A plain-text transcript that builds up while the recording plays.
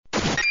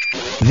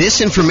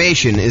This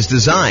information is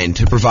designed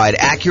to provide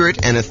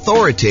accurate and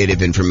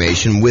authoritative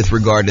information with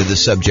regard to the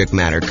subject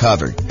matter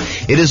covered.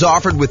 It is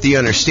offered with the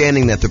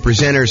understanding that the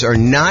presenters are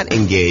not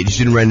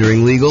engaged in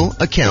rendering legal,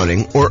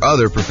 accounting, or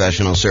other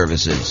professional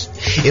services.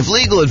 If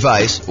legal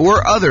advice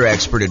or other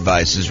expert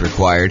advice is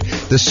required,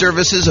 the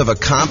services of a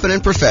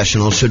competent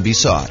professional should be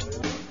sought.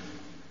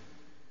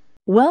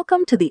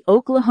 Welcome to the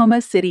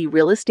Oklahoma City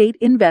Real Estate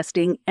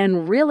Investing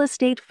and Real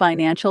Estate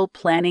Financial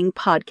Planning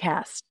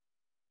Podcast.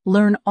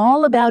 Learn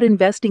all about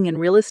investing in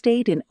real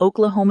estate in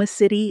Oklahoma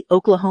City,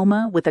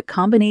 Oklahoma, with a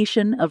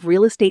combination of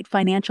real estate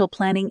financial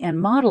planning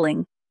and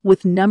modeling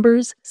with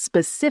numbers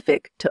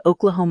specific to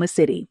Oklahoma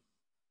City.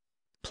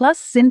 Plus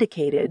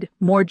syndicated,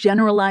 more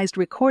generalized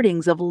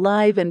recordings of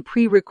live and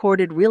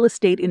pre-recorded real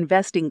estate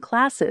investing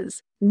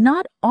classes,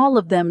 not all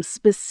of them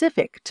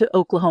specific to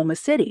Oklahoma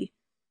City.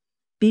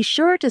 Be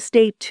sure to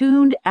stay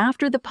tuned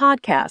after the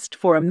podcast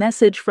for a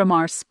message from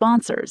our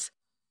sponsors.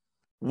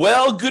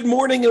 Well, good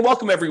morning and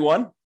welcome,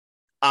 everyone.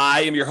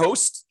 I am your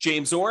host,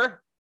 James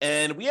Orr,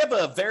 and we have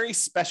a very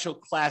special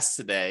class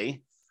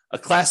today, a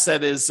class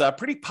that is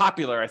pretty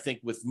popular, I think,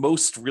 with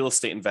most real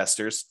estate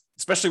investors,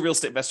 especially real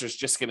estate investors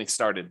just getting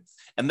started.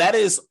 And that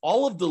is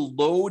all of the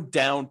low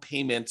down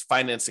payment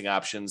financing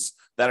options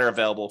that are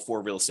available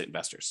for real estate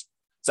investors.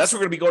 So that's what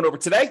we're going to be going over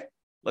today.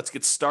 Let's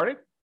get started.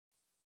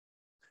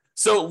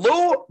 So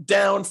low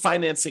down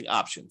financing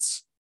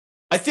options.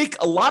 I think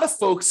a lot of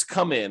folks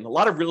come in, a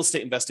lot of real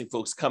estate investing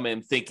folks come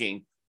in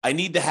thinking, I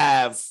need to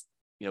have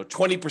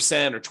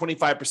 20% or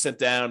 25%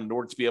 down in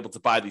order to be able to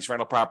buy these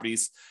rental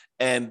properties.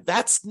 And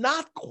that's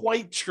not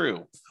quite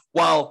true.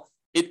 While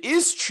it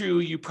is true,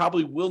 you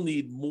probably will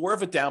need more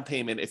of a down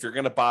payment if you're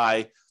going to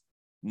buy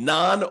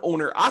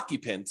non-owner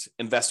occupant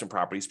investment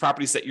properties,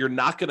 properties that you're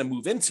not going to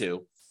move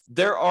into.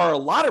 There are a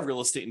lot of real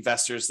estate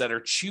investors that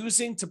are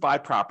choosing to buy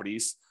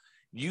properties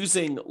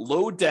using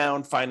low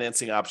down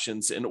financing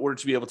options in order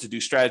to be able to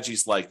do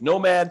strategies like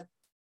nomad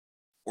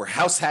or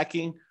house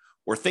hacking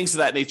or things of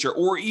that nature,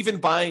 or even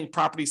buying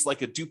properties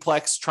like a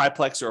duplex,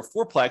 triplex, or a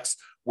fourplex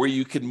where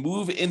you can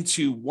move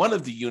into one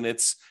of the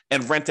units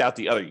and rent out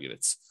the other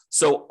units.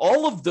 So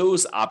all of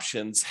those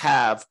options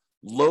have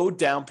low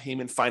down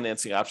payment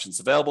financing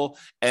options available.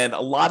 And a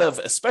lot of,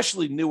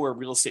 especially newer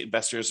real estate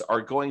investors,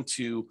 are going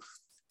to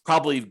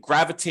probably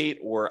gravitate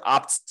or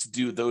opt to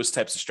do those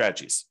types of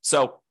strategies.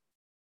 So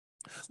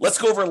let's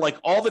go over like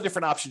all the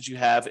different options you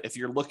have if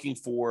you're looking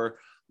for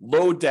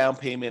low down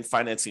payment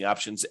financing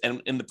options.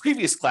 And in the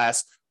previous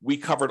class, we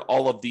covered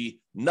all of the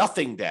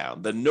nothing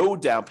down, the no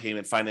down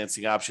payment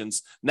financing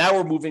options. Now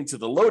we're moving to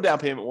the low down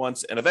payment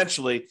ones. And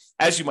eventually,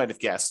 as you might have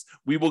guessed,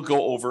 we will go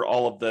over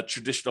all of the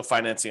traditional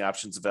financing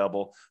options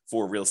available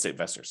for real estate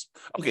investors.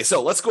 Okay,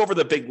 so let's go over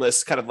the big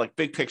list, kind of like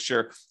big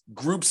picture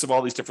groups of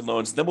all these different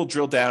loans. And then we'll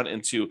drill down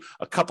into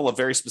a couple of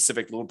very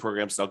specific loan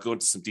programs, and I'll go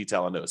into some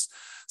detail on those.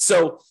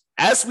 So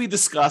as we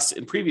discussed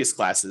in previous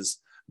classes,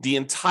 the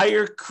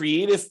entire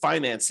creative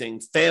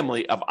financing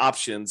family of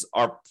options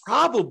are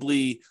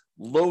probably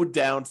low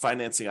down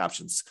financing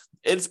options.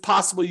 It's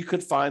possible you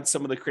could find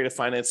some of the creative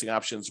financing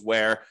options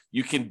where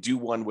you can do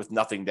one with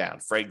nothing down.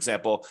 For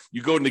example,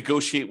 you go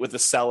negotiate with a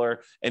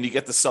seller and you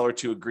get the seller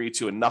to agree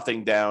to a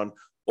nothing down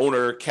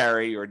owner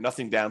carry or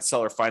nothing down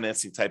seller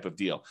financing type of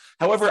deal.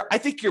 However, I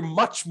think you're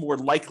much more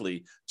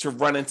likely to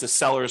run into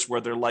sellers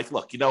where they're like,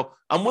 look,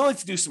 I'm willing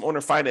to do some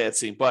owner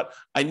financing, but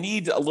I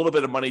need a little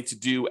bit of money to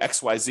do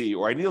XYZ,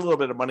 or I need a little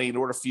bit of money in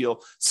order to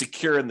feel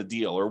secure in the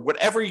deal, or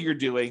whatever you're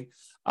doing.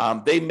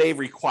 They may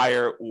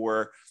require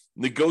or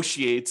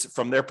negotiate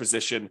from their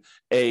position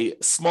a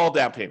small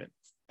down payment.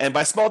 And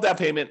by small down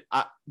payment,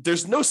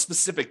 there's no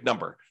specific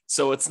number.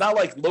 So it's not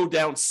like low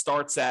down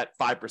starts at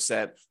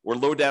 5% or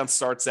low down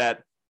starts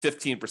at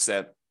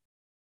 15%.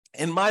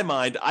 In my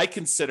mind, I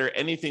consider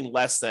anything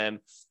less than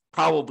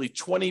probably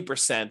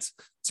 20%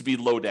 to be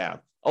low down.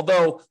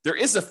 Although there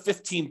is a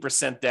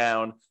 15%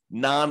 down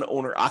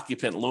non-owner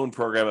occupant loan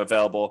program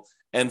available.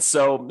 And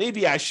so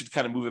maybe I should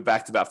kind of move it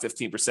back to about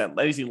 15%.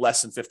 Anything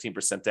less than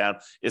 15% down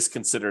is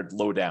considered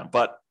low down,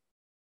 but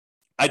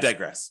I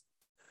digress.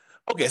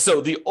 Okay,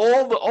 so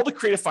all the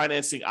creative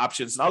financing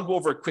options, and I'll go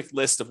over a quick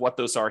list of what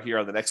those are here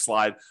on the next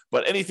slide,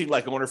 but anything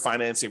like owner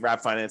financing,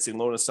 wrap financing,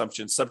 loan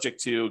assumption,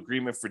 subject to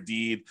agreement for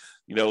deed,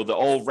 the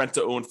old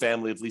rent-to-own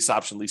family of lease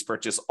option, lease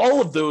purchase, all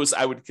of those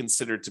I would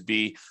consider to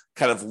be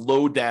kind of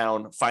low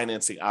down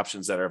financing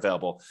options that are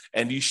available.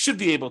 And you should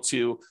be able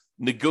to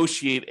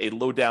negotiate a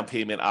low down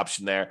payment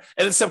option there.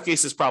 And in some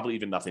cases, probably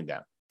even nothing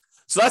down.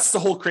 So that's the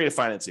whole creative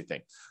financing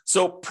thing.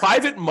 So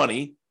private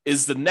money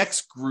is the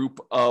next group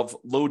of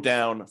low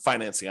down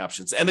financing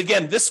options. And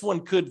again, this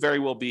one could very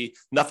well be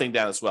nothing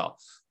down as well.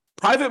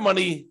 Private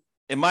money,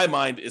 in my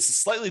mind, is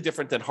slightly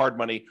different than hard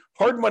money.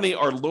 Hard money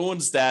are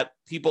loans that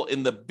people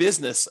in the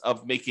business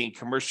of making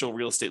commercial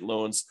real estate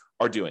loans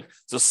are doing.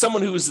 So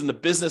someone who is in the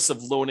business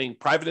of loaning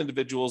private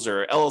individuals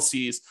or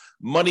LLCs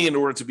money in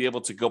order to be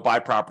able to go buy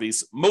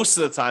properties. Most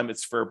of the time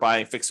it's for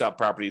buying fixed out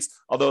properties,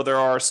 although there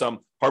are some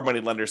hard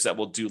money lenders that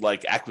will do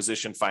like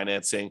acquisition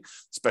financing,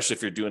 especially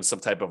if you're doing some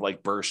type of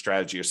like BRRRR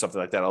strategy or something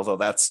like that, although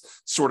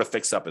that's sort of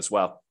fixed up as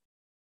well.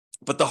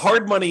 But the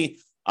hard money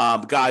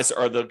guys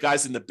are the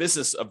guys in the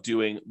business of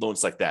doing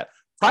loans like that.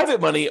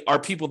 Private money are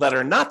people that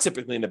are not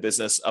typically in the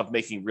business of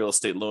making real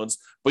estate loans,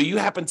 but you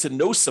happen to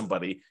know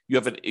somebody, you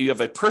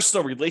have a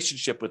personal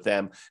relationship with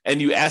them,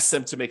 and you ask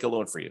them to make a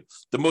loan for you.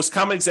 The most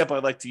common example I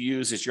like to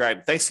use is you're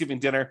at Thanksgiving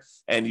dinner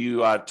and you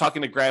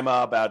talking to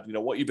grandma about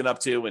what you've been up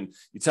to, and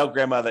you tell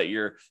grandma that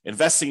you're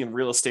investing in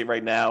real estate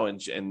right now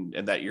and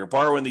that you're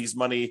borrowing this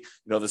money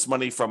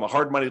from a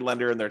hard money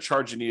lender, and they're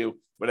charging you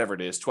whatever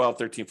it is, 12,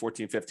 13,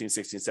 14, 15,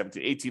 16,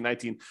 17, 18,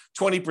 19,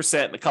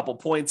 20% and a couple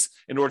points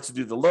in order to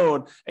do the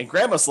loan. And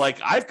grandma's like,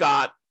 I've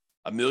got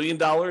 $1 million in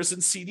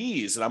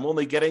CDs and I'm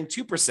only getting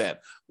 2%.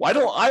 Why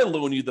don't I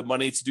loan you the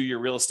money to do your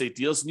real estate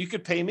deals? And you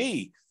could pay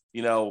me,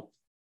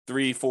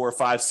 3, 4,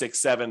 5,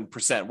 6,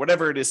 7%,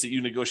 whatever it is that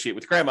you negotiate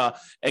with grandma.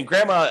 And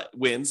grandma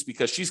wins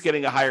because she's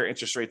getting a higher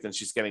interest rate than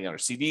she's getting on her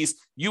CDs.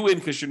 You win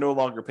because you're no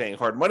longer paying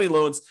hard money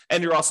loans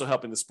and you're also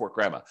helping to support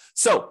grandma.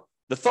 So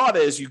the thought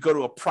is you go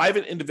to a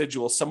private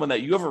individual, someone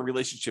that you have a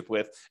relationship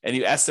with, and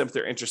you ask them if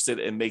they're interested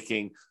in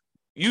making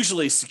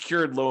usually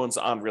secured loans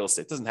on real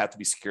estate. It doesn't have to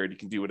be secured. You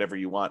can do whatever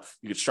you want.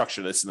 You can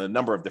structure this in a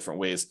number of different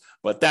ways,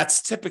 but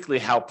that's typically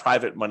how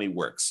private money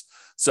works.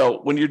 So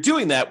when you're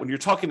doing that, when you're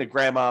talking to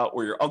grandma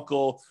or your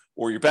uncle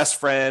or your best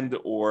friend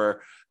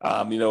or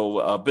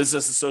a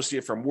business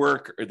associate from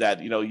work, or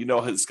that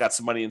has got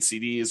some money in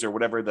CDs or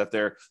whatever that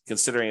they're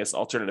considering as an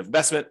alternative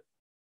investment,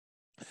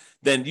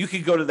 then you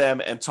can go to them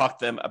and talk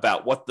to them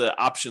about what the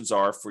options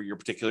are for your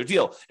particular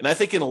deal. And I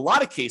think in a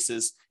lot of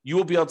cases, you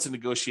will be able to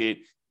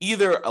negotiate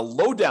either a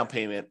low down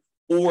payment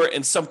or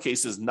in some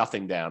cases,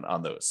 nothing down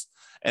on those.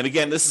 And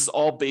again, this is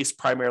all based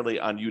primarily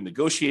on you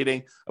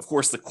negotiating. Of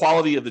course, the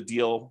quality of the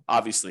deal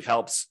obviously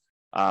helps.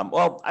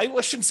 I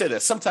shouldn't say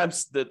that.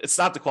 Sometimes it's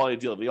not the quality of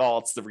the deal at all.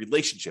 It's the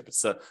relationship.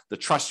 It's the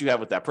trust you have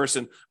with that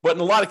person. But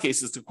in a lot of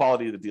cases, the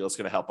quality of the deal is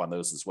going to help on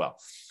those as well.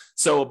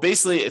 So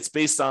basically, it's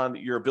based on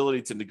your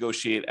ability to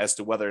negotiate as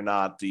to whether or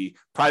not the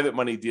private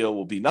money deal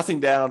will be nothing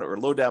down or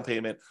low down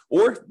payment,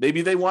 or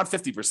maybe they want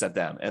 50%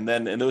 down. And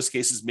then in those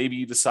cases, maybe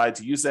you decide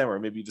to use them or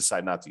maybe you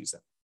decide not to use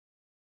them.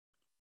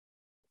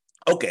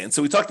 Okay, and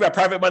so we talked about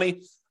private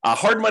money.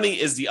 Hard money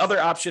is the other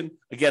option.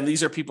 Again,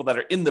 these are people that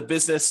are in the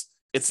business.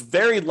 It's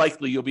very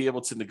likely you'll be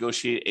able to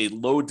negotiate a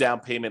low down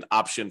payment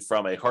option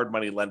from a hard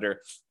money lender.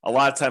 A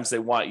lot of times they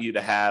want you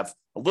to have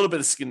a little bit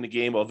of skin in the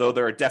game, although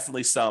there are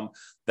definitely some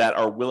that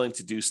are willing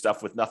to do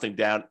stuff with nothing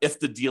down if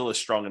the deal is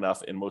strong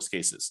enough in most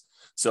cases.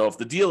 So if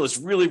the deal is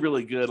really,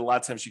 really good, a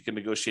lot of times you can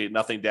negotiate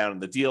nothing down in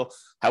the deal.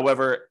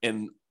 However,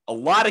 in a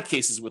lot of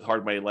cases with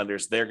hard money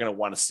lenders, they're going to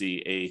want to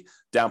see a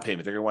down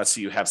payment. They're going to want to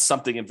see you have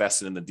something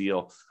invested in the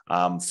deal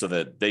so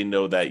that they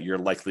know that you're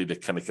likely to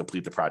kind of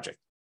complete the project.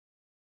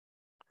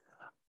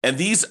 And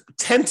these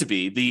tend to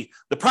be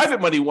the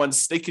private money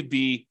ones. They could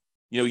be,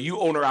 you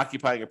owner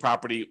occupying a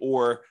property,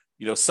 or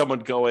someone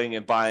going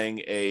and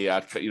buying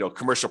a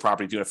commercial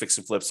property, doing a fix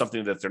and flip,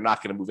 something that they're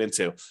not going to move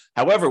into.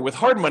 However, with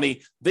hard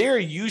money, they're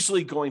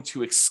usually going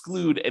to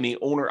exclude any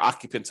owner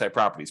occupant type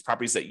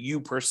properties that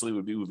you personally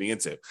would be moving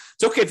into.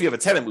 It's okay if you have a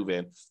tenant move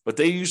in, but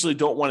they usually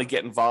don't want to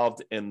get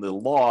involved in the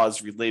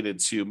laws related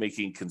to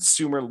making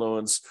consumer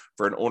loans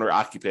for an owner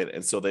occupant.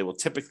 And so they will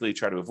typically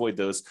try to avoid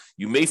those.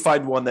 You may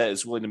find one that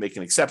is willing to make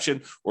an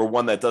exception, or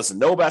one that doesn't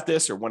know about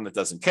this, or one that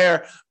doesn't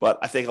care. But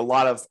I think a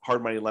lot of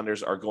hard money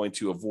lenders are going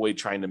to avoid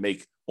trying to make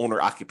owner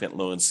occupant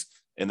loans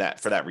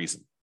for that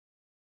reason.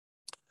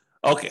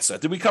 Okay, so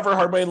did we cover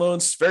hard money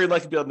loans? Very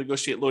likely to be able to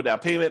negotiate low down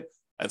payment.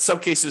 In some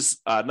cases,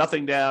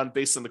 nothing down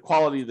based on the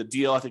quality of the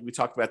deal. I think we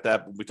talked about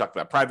that when we talked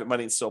about private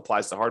money. It still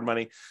applies to hard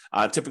money,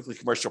 typically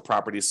commercial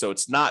properties. So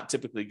it's not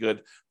typically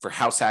good for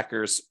house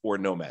hackers or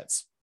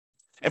nomads.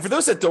 And for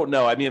those that don't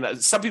know,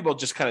 some people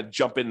just kind of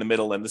jump in the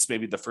middle, and this may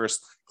be the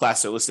first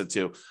class they're listening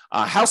to.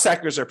 House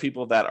hackers are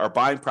people that are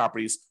buying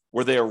properties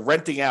where they are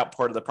renting out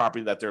part of the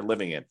property that they're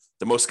living in.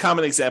 The most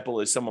common example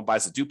is someone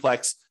buys a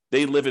duplex,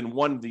 they live in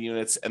one of the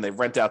units and they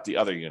rent out the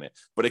other unit.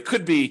 But it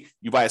could be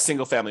you buy a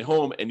single family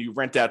home and you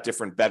rent out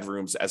different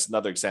bedrooms, as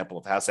another example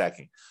of house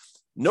hacking.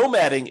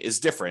 Nomading is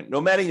different.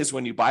 Nomading is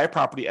when you buy a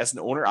property as an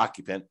owner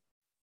occupant.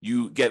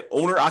 You get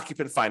owner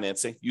occupant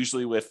financing,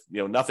 usually with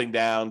nothing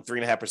down,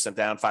 3.5%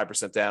 down,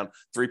 5% down,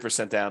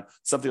 3% down,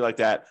 something like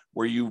that,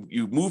 where you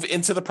move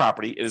into the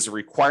property. It is a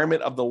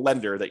requirement of the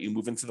lender that you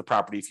move into the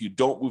property. If you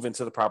don't move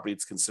into the property,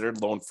 it's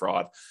considered loan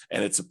fraud,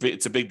 and it's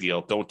a big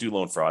deal. Don't do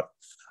loan fraud.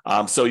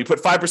 So you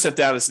put 5%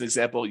 down as an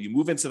example. You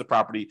move into the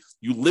property.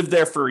 You live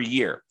there for a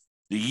year.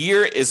 The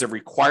year is a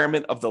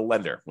requirement of the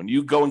lender. When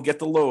you go and get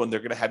the loan,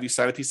 they're going to have you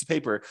sign a piece of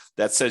paper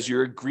that says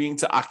you're agreeing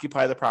to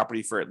occupy the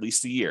property for at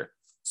least a year.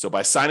 So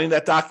by signing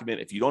that document,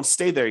 if you don't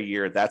stay there a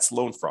year, that's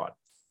loan fraud.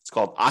 It's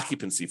called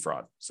occupancy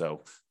fraud.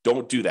 So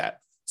don't do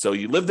that. So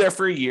you live there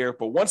for a year,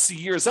 but once the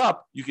year is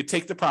up, you can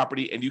take the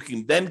property and you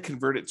can then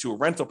convert it to a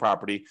rental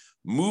property,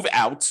 move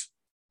out,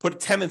 put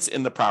tenants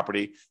in the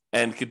property,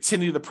 and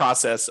continue the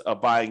process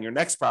of buying your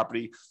next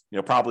property,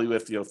 probably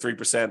with 3%,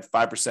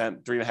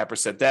 5%,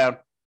 3.5% down.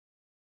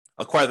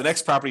 Acquire the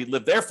next property,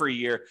 live there for a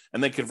year,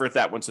 and then convert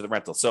that one to the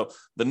rental. So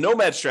the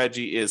nomad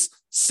strategy is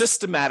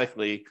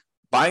systematically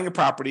buying a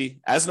property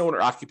as an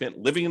owner-occupant,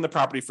 living in the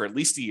property for at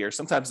least a year.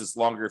 Sometimes it's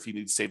longer if you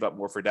need to save up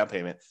more for a down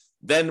payment.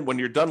 Then when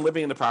you're done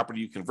living in the property,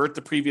 you convert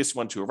the previous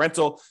one to a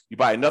rental, you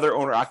buy another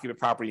owner-occupant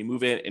property, you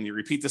move in, and you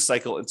repeat the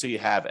cycle until you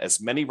have as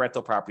many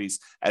rental properties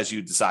as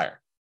you desire.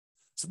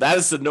 So that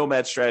is the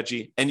nomad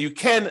strategy. And you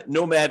can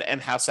nomad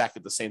and house hack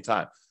at the same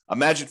time.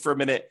 Imagine for a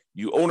minute,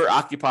 you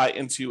owner-occupy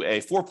into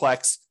a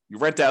fourplex, you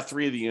rent out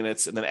 3 of the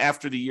units, and then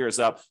after the year is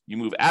up, you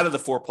move out of the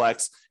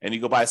fourplex and you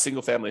go buy a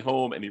single family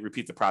home and you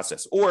repeat the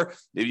process. Or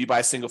maybe you buy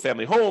a single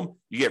family home,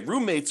 you get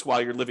roommates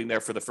while you're living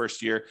there for the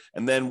first year.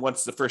 And then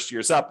once the first year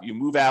is up, you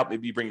move out,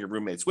 maybe you bring your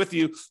roommates with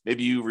you,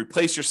 maybe you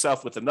replace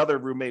yourself with another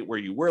roommate where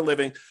you were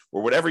living,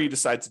 or whatever you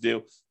decide to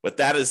do. But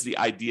that is the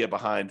idea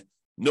behind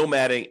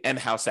nomading and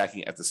house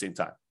hacking at the same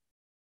time.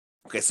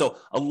 Okay, so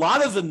a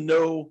lot of the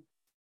no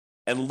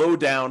and low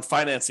down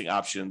financing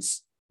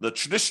options, the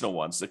traditional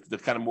ones, the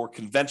kind of more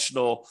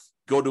conventional,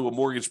 go to a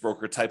mortgage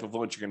broker type of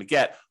loans you're going to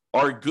get,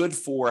 are good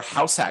for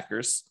house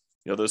hackers.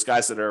 Those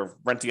guys that are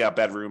renting out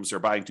bedrooms or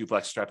buying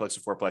duplexes, triplexes,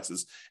 or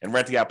fourplexes and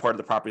renting out part of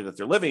the property that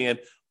they're living in,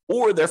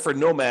 or they're for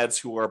nomads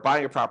who are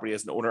buying a property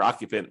as an owner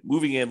occupant,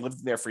 moving in, living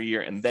there for a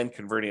year, and then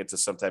converting it to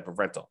some type of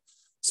rental.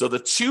 So the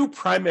two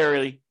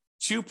primary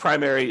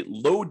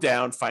low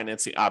down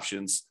financing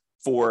options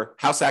for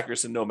house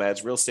hackers and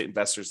nomads, real estate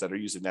investors that are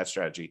using that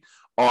strategy,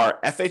 are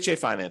FHA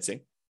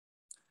financing.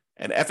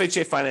 And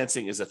FHA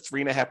financing is a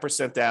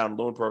 3.5% down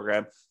loan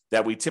program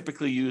that we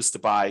typically use to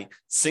buy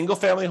single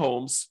family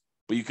homes,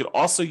 but you could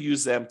also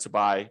use them to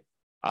buy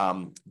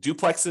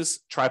duplexes,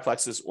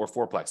 triplexes, or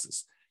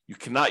fourplexes. You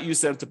cannot use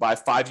them to buy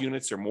 5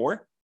 units or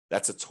more.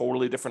 That's a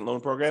totally different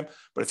loan program.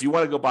 But if you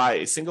want to go buy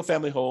a single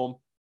family home,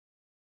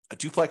 a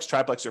duplex,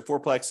 triplex, or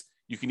fourplex,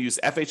 you can use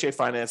FHA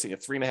financing, a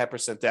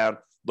 3.5% down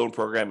loan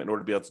program in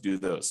order to be able to do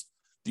those.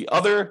 The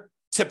other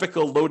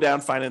typical low down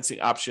financing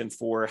option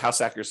for house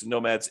hackers and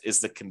nomads is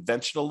the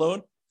conventional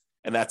loan.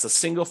 And that's a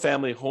single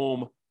family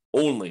home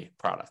only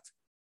product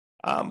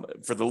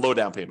for the low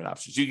down payment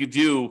options. You could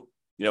do,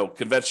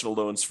 conventional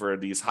loans for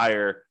these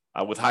higher,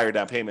 with higher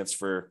down payments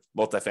for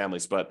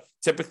multifamilies. But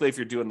typically if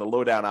you're doing the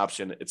low down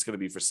option, it's going to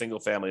be for single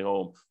family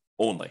home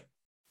only.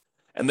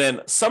 And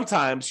then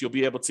sometimes you'll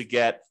be able to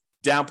get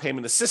down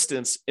payment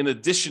assistance in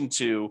addition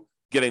to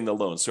getting the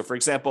loan. So for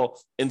example,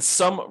 in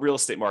some real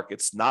estate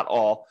markets, not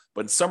all,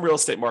 but in some real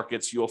estate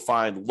markets, you'll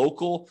find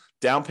local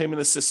down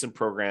payment assistance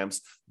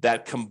programs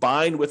that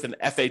combine with an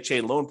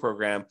FHA loan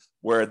program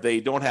where they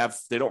don't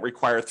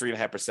require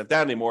 3.5%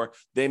 down anymore.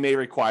 They may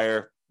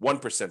require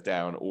 1%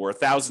 down or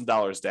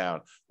 $1,000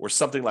 down or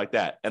something like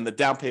that. And the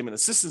down payment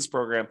assistance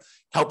program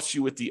helps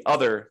you with the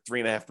other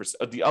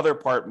 3.5%, the other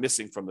part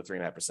missing from the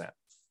 3.5%.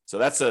 So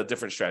that's a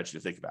different strategy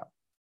to think about.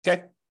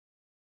 Okay.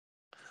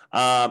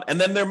 And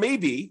then there may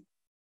be,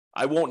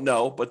 I won't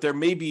know, but there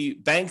may be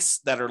banks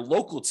that are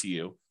local to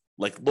you,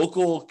 like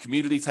local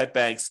community type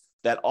banks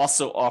that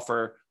also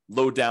offer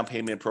low down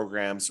payment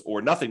programs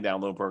or nothing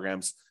down loan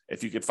programs,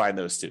 if you could find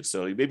those too.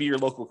 So maybe your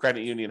local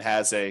credit union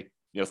has a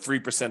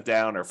 3%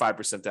 down or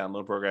 5% down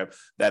loan program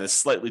that is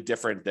slightly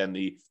different than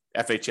the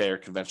FHA or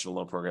conventional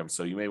loan program.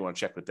 So you may want to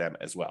check with them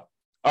as well.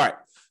 All right.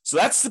 So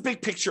that's the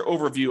big picture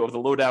overview of the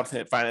low down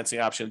financing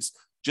options.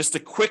 Just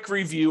a quick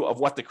review of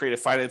what the creative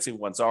financing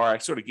ones are. I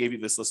sort of gave you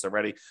this list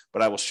already,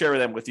 but I will share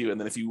them with you. And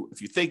then if you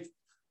think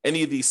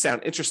any of these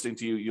sound interesting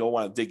to you, you'll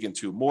want to dig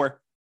into more.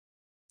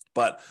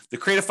 But the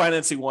creative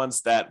financing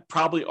ones that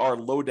probably are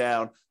low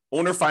down: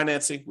 owner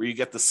financing, where you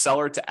get the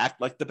seller to act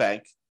like the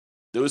bank.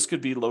 Those could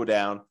be low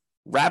down.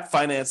 Wrap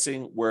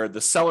financing, where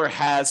the seller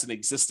has an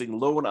existing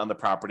loan on the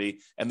property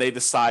and they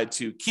decide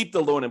to keep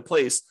the loan in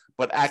place,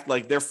 but act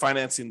like they're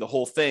financing the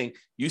whole thing.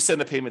 You send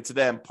a payment to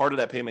them. Part of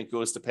that payment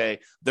goes to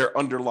pay their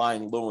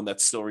underlying loan that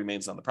still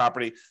remains on the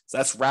property. So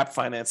that's wrap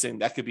financing.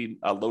 That could be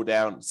low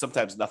down,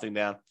 sometimes nothing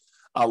down.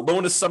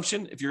 Loan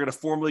assumption, if you're going to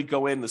formally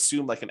go in and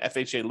assume like an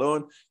FHA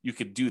loan, you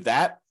could do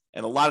that.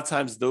 And a lot of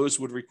times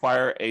those would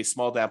require a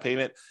small down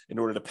payment in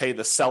order to pay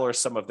the seller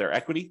some of their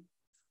equity.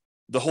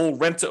 The whole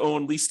rent to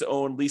own, lease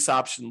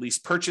option, lease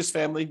purchase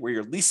family, where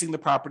you're leasing the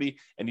property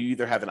and you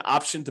either have an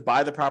option to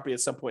buy the property at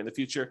some point in the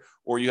future,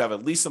 or you have a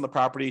lease on the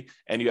property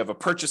and you have a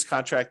purchase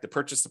contract to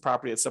purchase the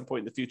property at some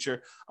point in the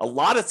future. A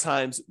lot of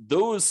times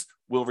those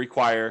will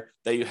require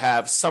that you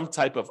have some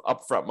type of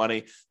upfront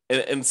money.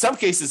 And in some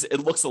cases, it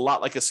looks a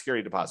lot like a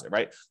security deposit,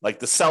 right? Like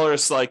the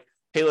seller's like,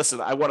 hey,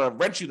 listen, I want to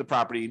rent you the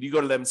property. And you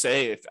go to them and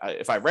say, hey,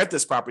 if I rent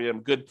this property,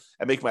 I'm good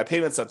at making my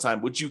payments on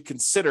time. Would you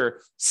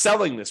consider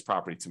selling this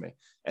property to me?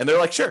 And they're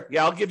like, sure.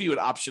 Yeah, I'll give you an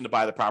option to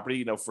buy the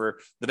property, for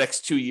the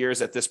next 2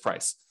 years at this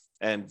price.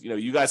 And,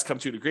 you guys come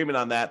to an agreement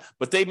on that,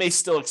 but they may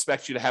still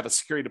expect you to have a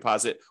security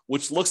deposit,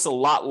 which looks a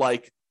lot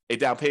like a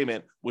down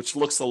payment, which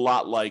looks a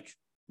lot like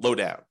low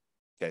down.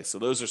 Okay. So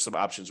those are some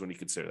options when you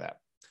consider that.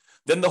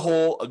 Then the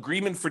whole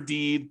agreement for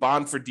deed,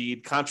 bond for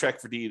deed,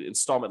 contract for deed,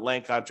 installment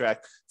land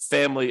contract,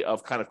 family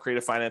of kind of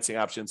creative financing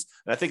options.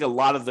 And I think a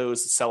lot of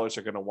those sellers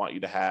are going to want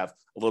you to have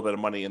a little bit of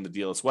money in the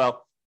deal as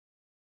well.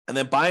 And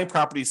then buying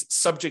properties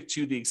subject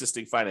to the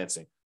existing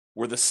financing,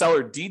 where the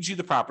seller deeds you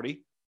the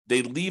property,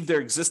 they leave their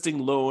existing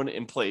loan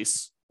in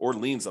place, or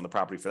liens on the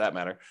property for that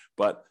matter,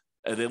 but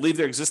they leave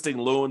their existing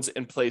loans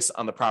in place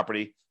on the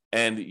property,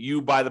 and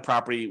you buy the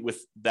property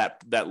with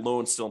that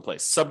loan still in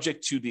place,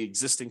 subject to the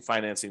existing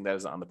financing that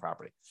is on the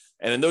property.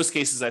 And in those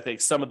cases, I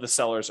think some of the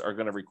sellers are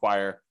going to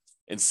require,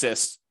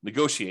 insist,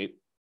 negotiate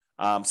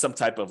some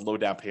type of low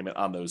down payment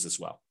on those as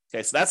well.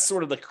 Okay, so that's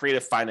sort of the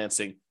creative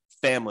financing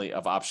family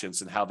of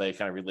options and how they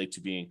kind of relate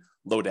to being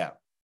low down.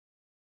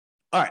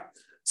 All right,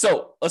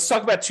 so let's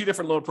talk about two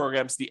different loan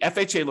programs, the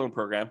FHA loan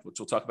program, which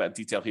we'll talk about in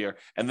detail here,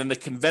 and then the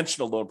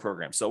conventional loan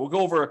program. So we'll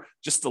go over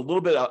just a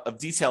little bit of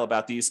detail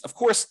about these. Of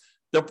course,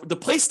 the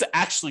place to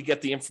actually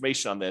get the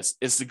information on this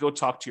is to go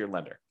talk to your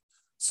lender.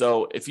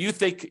 So if you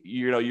think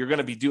you're going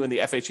to be doing the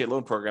FHA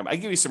loan program, I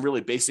give you some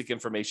really basic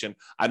information.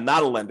 I'm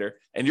not a lender,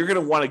 and you're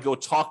going to want to go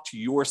talk to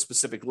your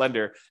specific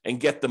lender and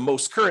get the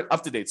most current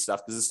up-to-date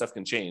stuff, because this stuff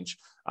can change.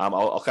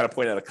 I'll kind of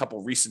point out a couple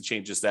of recent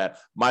changes that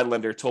my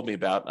lender told me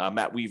about.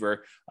 Matt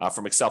Weaver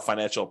from Excel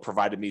Financial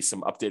provided me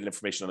some updated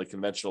information on the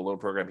conventional loan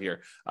program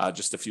here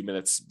just a few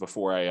minutes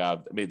before I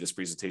made this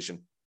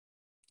presentation.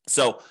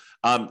 So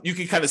you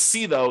can kind of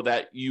see, though,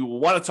 that you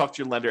want to talk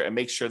to your lender and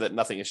make sure that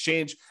nothing has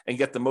changed and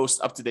get the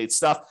most up-to-date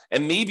stuff.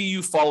 And maybe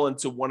you fall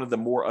into one of the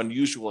more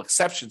unusual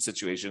exception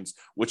situations,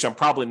 which I'm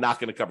probably not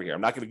going to cover here.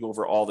 I'm not going to go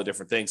over all the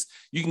different things.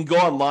 You can go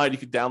online, you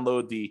can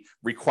download the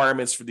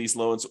requirements for these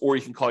loans, or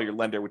you can call your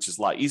lender, which is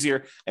a lot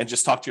easier, and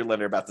just talk to your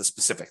lender about the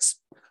specifics.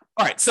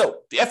 All right,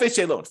 so the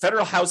FHA loan,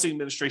 Federal Housing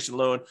Administration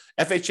loan,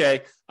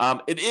 FHA,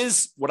 it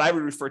is what I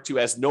would refer to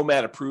as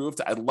nomad approved.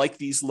 I like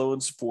these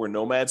loans for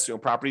nomads to own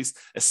properties,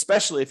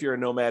 especially if you're a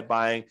nomad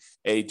buying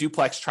a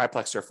duplex,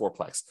 triplex, or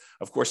fourplex.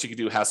 Of course, you can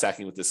do house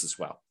hacking with this as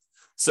well.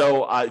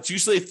 So it's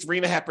usually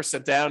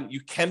 3.5% down.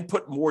 You can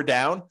put more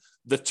down.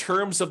 The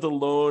terms of the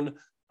loan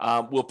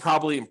will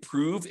probably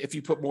improve if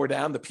you put more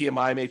down. The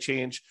PMI may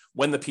change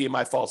when the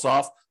PMI falls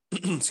off.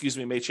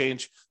 May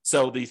change.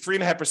 So the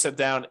 3.5%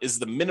 down is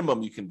the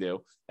minimum you can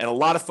do. And a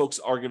lot of folks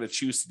are going to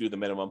choose to do the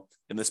minimum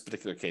in this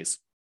particular case.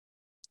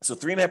 So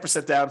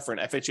 3.5% down for an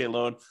FHA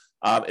loan.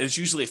 It is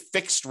usually a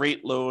fixed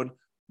rate loan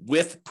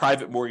with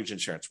private mortgage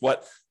insurance,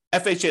 what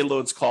FHA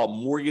loans call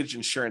mortgage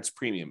insurance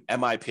premium,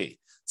 MIP.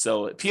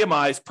 So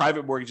PMI is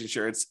private mortgage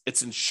insurance.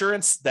 It's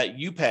insurance that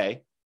you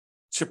pay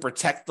to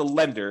protect the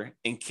lender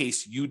in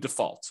case you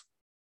default.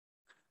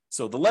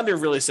 So the lender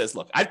really says,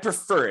 look, I'd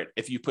prefer it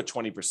if you put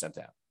 20%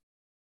 down.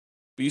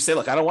 But you say,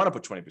 look, I don't want to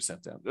put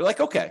 20% down. They're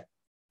like, okay,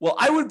 well,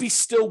 I would be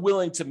still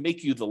willing to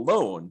make you the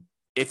loan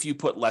if you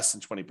put less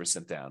than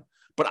 20% down,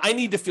 but I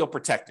need to feel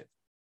protected.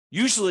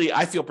 Usually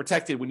I feel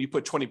protected when you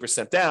put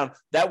 20% down.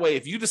 That way,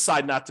 if you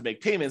decide not to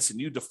make payments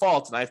and you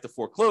default and I have to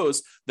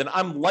foreclose, then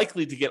I'm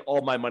likely to get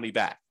all my money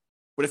back.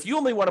 But if you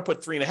only want to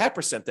put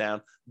 3.5%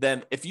 down,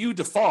 then if you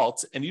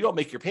default and you don't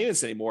make your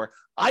payments anymore,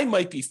 I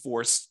might be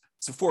forced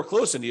to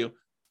foreclose on you,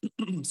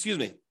 excuse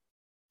me,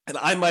 and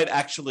I might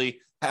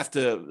actually have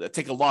to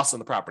take a loss on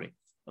the property.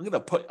 I'm going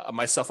to put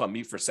myself on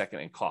mute for a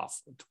second and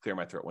cough to clear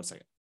my throat. 1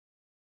 second.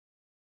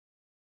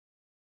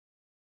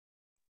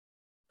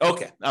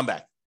 Okay, I'm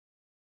back.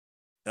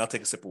 And I'll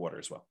take a sip of water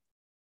as well.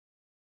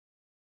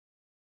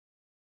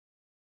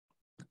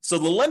 So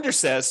the lender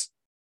says,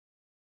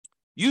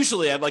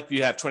 usually I'd like you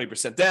to have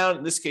 20% down.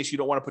 In this case, you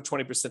don't want to put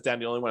 20% down.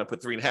 You only want to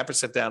put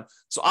 3.5% down.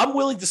 So I'm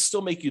willing to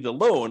still make you the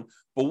loan.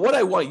 But what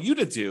I want you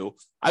to do,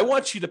 I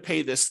want you to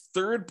pay this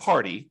third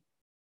party,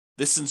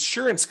 this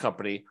insurance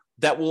company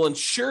that will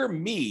insure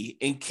me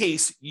in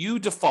case you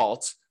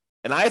default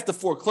and I have to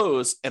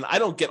foreclose and I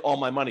don't get all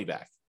my money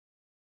back.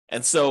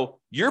 And so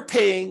you're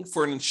paying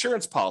for an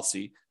insurance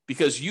policy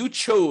because you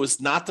chose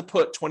not to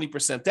put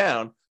 20%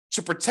 down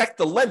to protect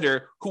the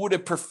lender who would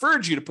have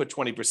preferred you to put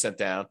 20%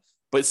 down.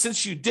 But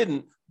since you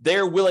didn't,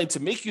 they're willing to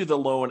make you the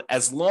loan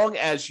as long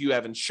as you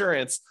have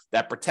insurance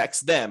that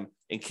protects them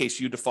in case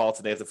you default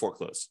and they have to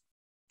foreclose.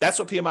 That's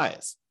what PMI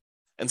is.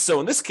 And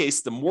so in this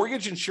case, the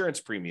mortgage insurance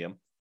premium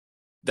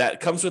that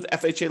comes with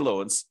FHA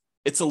loans,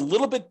 it's a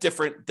little bit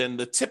different than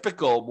the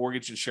typical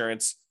mortgage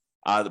insurance,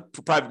 the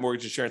private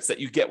mortgage insurance that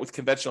you get with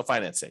conventional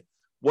financing.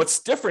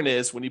 What's different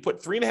is when you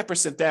put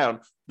 3.5%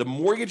 down, the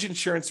mortgage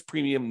insurance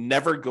premium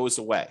never goes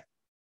away.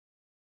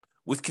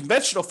 With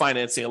conventional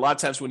financing, a lot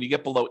of times when you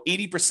get below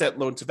 80%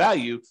 loan to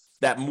value,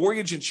 that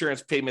mortgage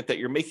insurance payment that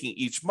you're making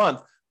each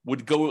month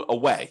would go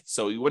away.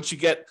 So once you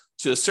get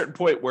to a certain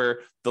point where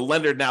the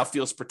lender now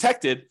feels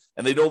protected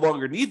and they no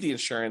longer need the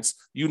insurance,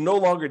 you no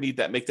longer need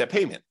that, make that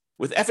payment.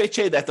 With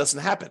FHA, that doesn't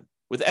happen.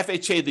 With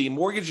FHA, the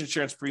mortgage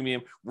insurance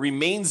premium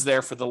remains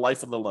there for the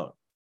life of the loan.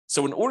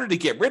 So in order to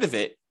get rid of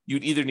it,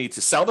 you'd either need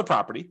to sell the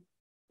property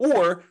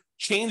or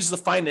change the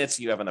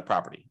financing you have on the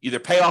property, either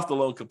pay off the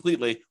loan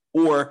completely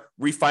or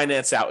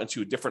refinance out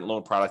into a different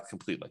loan product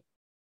completely.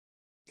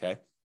 Okay.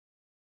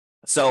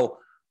 So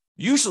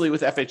Usually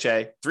with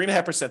FHA,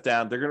 3.5%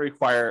 down, they're going to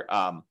require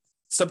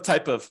some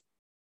type of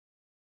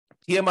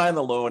PMI on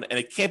the loan, and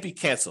it can't be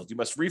canceled. You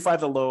must refi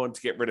the loan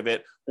to get rid of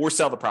it, or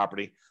sell the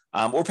property,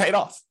 or pay it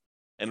off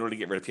in order to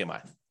get rid of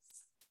PMI.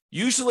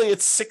 Usually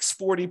it's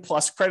 640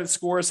 plus credit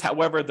scores.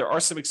 However, there are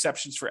some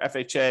exceptions for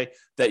FHA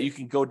that you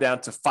can go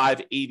down to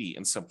 580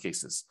 in some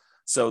cases.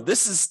 So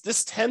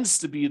this tends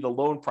to be the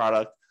loan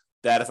product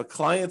that if a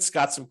client's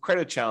got some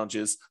credit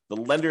challenges, the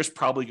lender is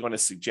probably going to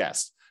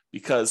suggest,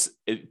 because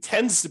it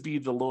tends to be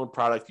the loan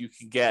product you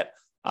can get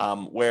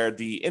where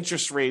the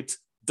interest rate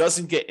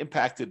doesn't get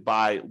impacted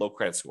by low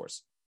credit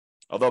scores.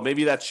 Although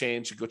maybe that's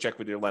changed, you go check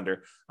with your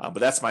lender, but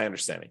that's my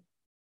understanding.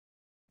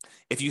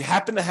 If you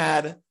happen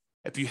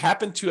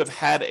to have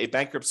had a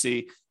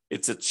bankruptcy,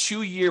 it's a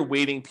 2-year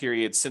waiting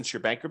period since your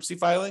bankruptcy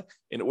filing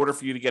in order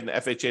for you to get an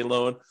FHA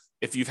loan.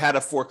 If you've had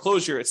a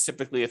foreclosure, it's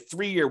typically a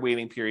 3-year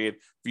waiting period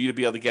for you to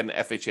be able to get an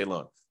FHA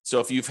loan. So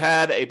if you've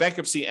had a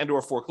bankruptcy and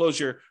or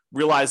foreclosure,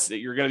 realize that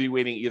you're going to be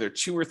waiting either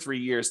 2 or 3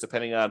 years,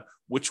 depending on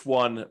which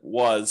one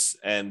was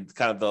and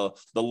kind of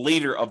the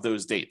later of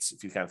those dates,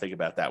 if you kind of think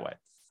about it that way.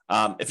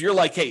 If you're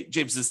like, hey,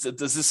 James,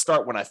 does this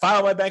start when I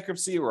file my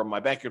bankruptcy, or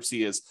my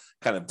bankruptcy is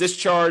kind of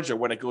discharged, or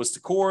when it goes to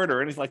court,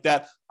 or anything like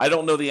that? I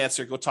don't know the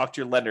answer. Go talk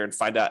to your lender and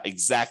find out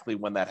exactly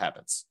when that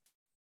happens.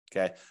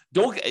 Okay.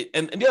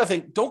 And the other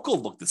thing, don't go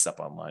look this up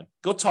online.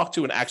 Go talk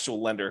to an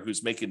actual lender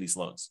who's making these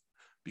loans,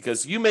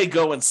 because you may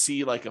go and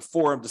see like a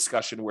forum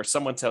discussion where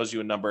someone tells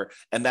you a number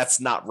and that's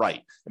not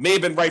right. It may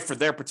have been right for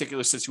their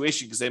particular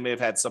situation because they may have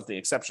had something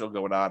exceptional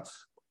going on.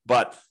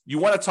 But you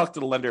want to talk to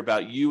the lender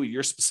about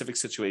your specific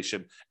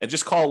situation, and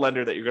just call a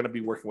lender that you're going to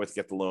be working with to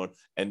get the loan,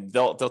 and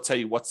they'll tell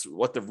you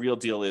what the real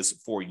deal is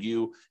for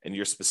you and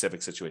your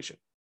specific situation.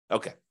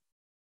 Okay.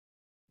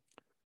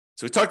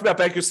 So we talked about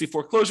bankruptcy,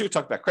 foreclosure, we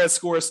talked about credit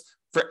scores.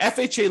 For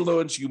FHA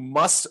loans, you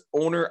must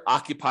owner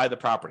occupy the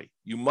property.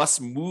 You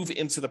must move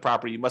into the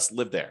property. You must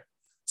live there.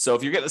 So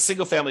if you're getting a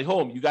single family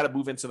home, you got to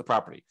move into the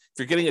property. If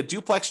you're getting a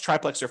duplex,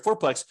 triplex, or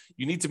fourplex,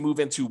 you need to move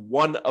into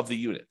one of the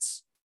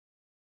units.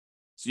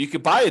 So you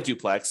could buy a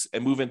duplex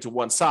and move into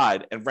one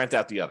side and rent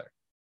out the other.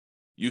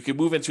 You can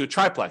move into a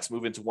triplex,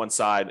 move into one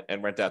side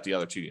and rent out the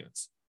other 2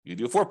 units. You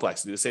can do a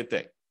fourplex, do the same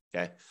thing.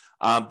 Okay.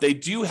 They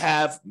do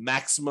have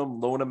maximum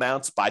loan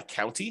amounts by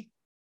county.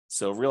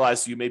 So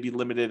realize you may be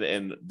limited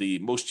in the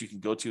most you can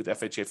go to with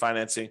FHA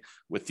financing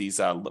with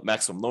these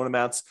maximum loan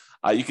amounts.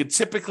 You can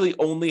typically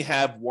only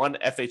have one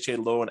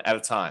FHA loan at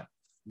a time.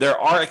 There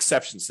are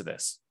exceptions to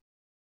this.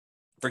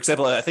 For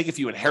example, I think if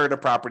you inherit a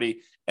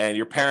property and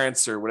your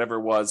parents or whatever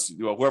it was,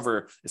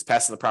 whoever is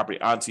passing the property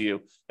on to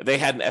you, if they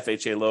had an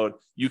FHA loan,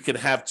 you can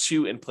have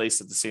 2 in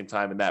place at the same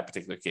time in that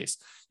particular case.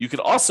 You could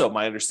also,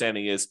 my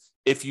understanding is,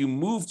 if you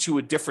move to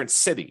a different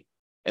city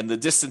and the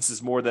distance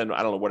is more than,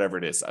 I don't know, whatever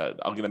it is, I'm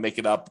going to make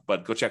it up,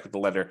 but go check with the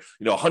lender,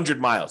 100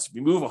 miles. If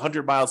you move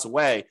 100 miles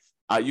away,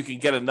 you can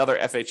get another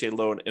FHA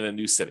loan in a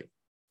new city.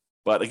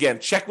 But again,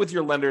 check with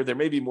your lender. There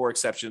may be more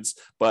exceptions,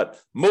 but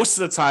most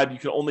of the time you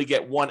can only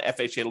get one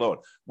FHA loan,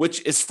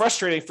 which is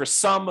frustrating for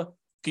some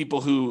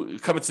people who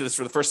come into this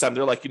for the first time.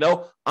 They're like,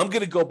 I'm going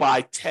to go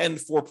buy 10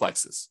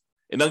 fourplexes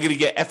and I'm going to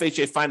get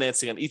FHA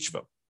financing on each of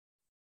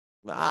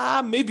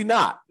them. Maybe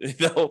not.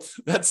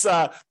 That's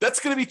going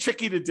to be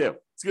tricky to do.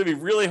 It's going to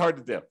be really hard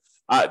to do.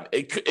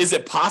 Is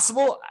it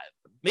possible?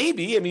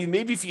 Maybe. I mean,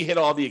 maybe if you hit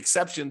all the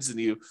exceptions and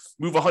you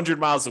move 100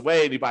 miles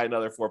away and you buy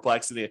another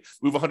fourplex, and you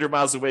move 100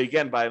 miles away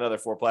again, buy another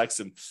fourplex,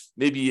 and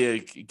maybe you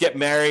get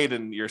married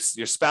and your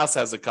spouse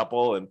has a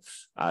couple and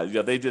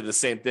they did the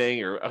same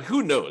thing, or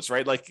who knows,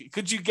 right? Like,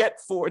 could you get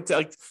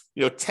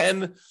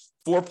 10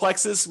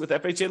 fourplexes with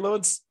FHA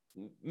loans?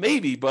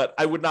 Maybe, but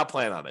I would not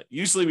plan on it.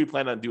 Usually we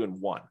plan on doing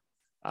one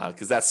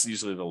because that's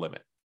usually the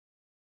limit.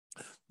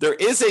 There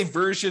is a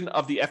version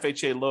of the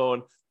FHA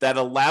loan that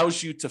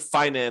allows you to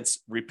finance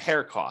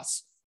repair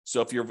costs.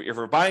 So if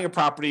you're buying a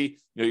property,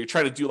 you're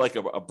trying to do like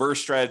a BRRRR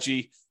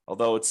strategy,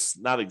 although it's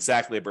not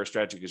exactly a BRRRR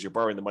strategy because you're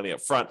borrowing the money up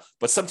front,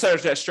 but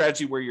sometimes that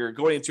strategy where you're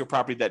going into a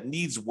property that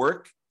needs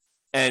work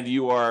and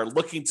you are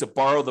looking to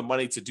borrow the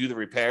money to do the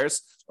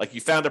repairs, like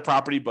you found a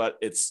property, but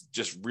it's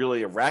just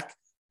really a wreck.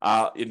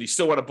 And you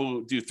still want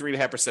to do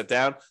 3.5%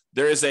 down.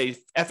 There is a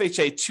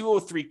FHA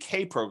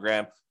 203K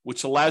program,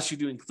 which allows you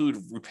to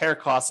include repair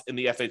costs in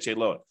the FHA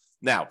loan.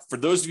 Now, for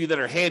those of you that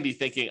are handy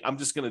thinking, I'm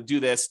just going to do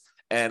this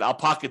and I'll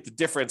pocket the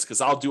difference because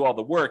I'll do all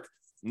the work.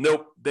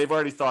 Nope, they've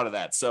already thought of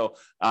that. So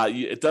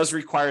it does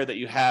require that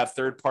you have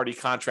third-party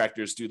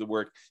contractors do the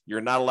work.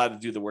 You're not allowed to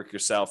do the work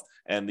yourself.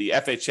 And the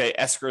FHA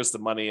escrows the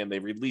money and they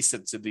release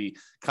it to the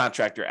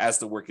contractor as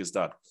the work is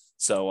done.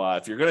 So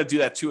if you're going to do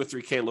that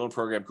 203K loan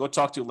program, go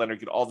talk to a lender,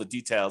 get all the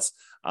details,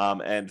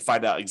 and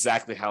find out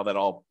exactly how that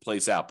all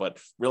plays out. But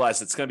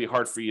realize it's going to be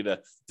hard for you to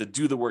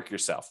do the work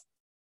yourself.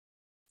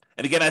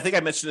 And again, I think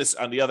I mentioned this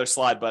on the other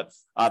slide, but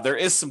there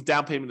is some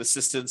down payment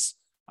assistance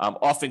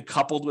often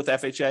coupled with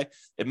FHA.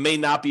 It may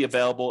not be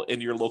available in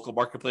your local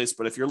marketplace,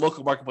 but if your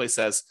local marketplace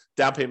has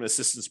down payment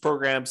assistance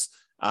programs,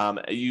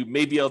 You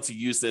may be able to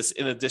use this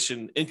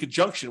in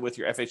conjunction with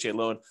your FHA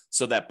loan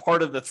so that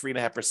part of the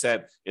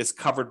 3.5% is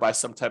covered by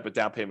some type of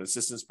down payment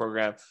assistance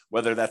program,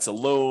 whether that's a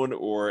loan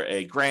or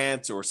a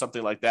grant or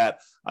something like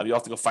that. You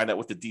have to go find out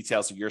what the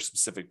details of your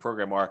specific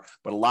program are,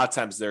 but a lot of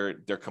times they're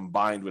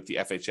combined with the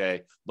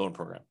FHA loan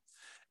program.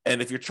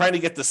 And if you're trying to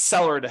get the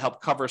seller to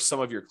help cover some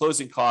of your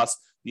closing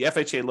costs, the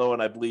FHA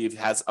loan, I believe,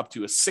 has up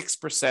to a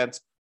 6%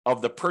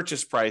 of the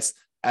purchase price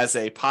as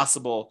a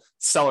possible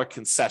seller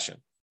concession.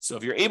 So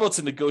if you're able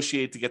to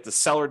negotiate to get the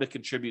seller to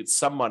contribute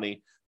some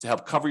money to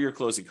help cover your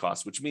closing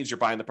costs, which means you're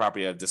buying the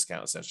property at a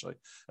discount, essentially,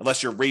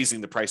 unless you're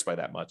raising the price by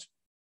that much.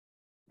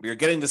 You're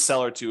getting the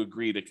seller to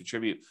agree to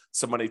contribute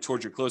some money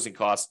towards your closing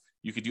costs.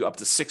 You could do up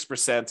to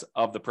 6%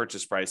 of the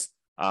purchase price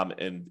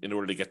in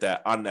order to get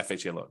that on an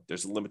FHA loan.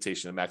 There's a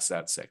limitation to max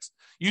out at 6.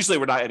 Usually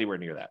we're not anywhere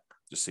near that,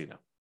 just so you know.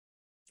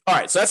 All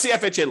right, so that's the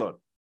FHA loan.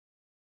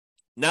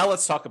 Now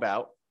let's talk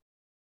about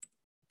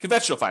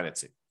conventional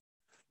financing.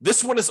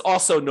 This one is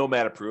also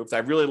Nomad approved. I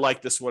really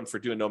like this one for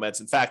doing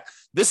Nomads. In fact,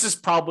 this is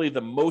probably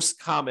the most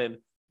common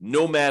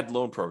Nomad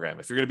loan program.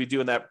 If you're going to be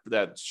doing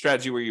that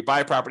strategy where you buy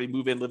a property,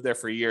 move in, live there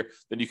for a year,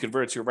 then you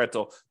convert it to a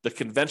rental, the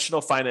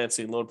conventional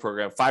financing loan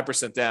program,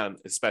 5% down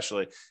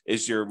especially,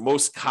 is your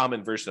most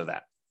common version of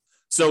that.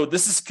 So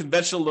this is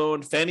conventional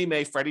loan, Fannie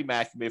Mae, Freddie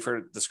Mac, you may have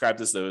heard it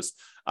described as those.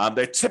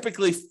 They're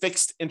typically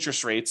fixed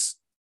interest rates,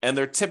 and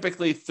they're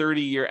typically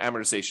 30-year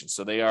amortization.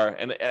 So they are,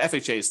 and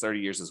FHA is 30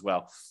 years as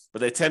well, but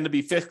they tend to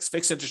be fixed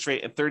interest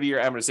rate and 30-year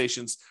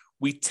amortizations.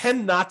 We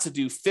tend not to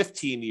do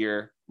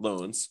 15-year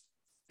loans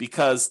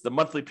because the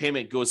monthly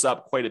payment goes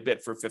up quite a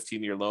bit for a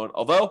 15-year loan.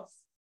 Although,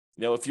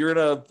 if you're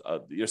in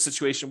a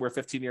situation where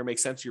 15-year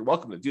makes sense, you're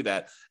welcome to do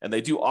that. And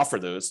they do offer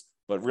those,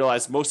 but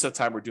realize most of the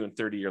time we're doing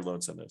 30-year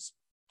loans on those.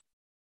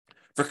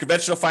 For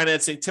conventional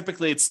financing,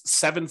 typically it's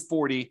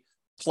 740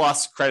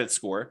 plus credit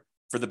score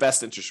for the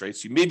best interest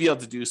rates. You may be able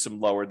to do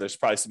some lower. There's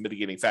probably some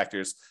mitigating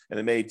factors, and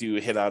they may do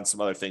hit on some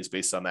other things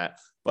based on that.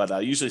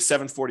 But usually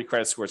 740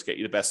 credit scores get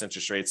you the best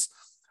interest rates.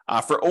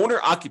 For owner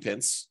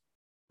occupants,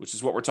 which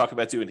is what we're talking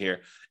about doing here,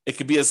 it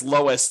could be as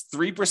low as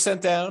 3%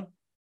 down,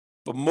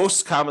 but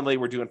most commonly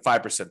we're doing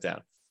 5%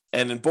 down.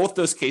 And in both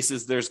those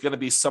cases, there's going to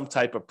be some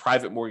type of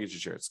private mortgage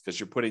insurance because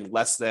you're putting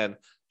less than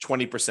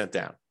 20%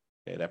 down.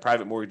 Okay, that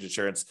private mortgage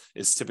insurance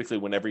is typically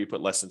whenever you put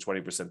less than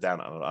 20%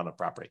 down on a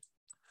property.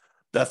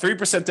 The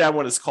 3% down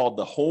one is called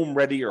the Home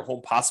Ready or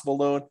Home Possible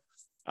loan.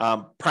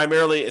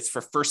 Primarily, it's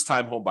for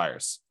first-time home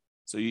buyers.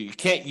 So you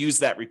can't use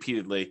that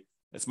repeatedly.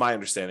 That's my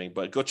understanding,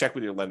 but go check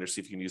with your lender,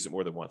 see if you can use it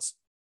more than once.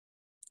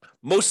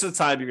 Most of the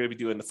time, you're going to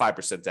be doing the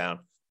 5% down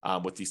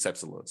with these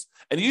types of loans.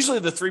 And usually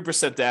the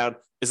 3% down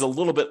is a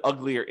little bit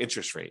uglier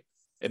interest rate.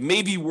 It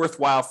may be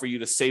worthwhile for you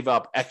to save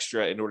up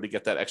extra in order to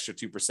get that extra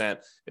 2%.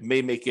 It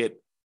may make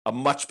it a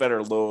much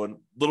better loan,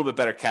 a little bit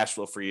better cash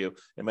flow for you.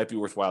 It might be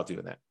worthwhile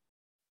doing that.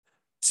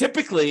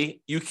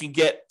 Typically, you can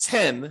get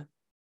 10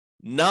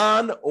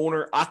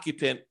 non-owner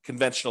occupant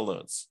conventional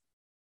loans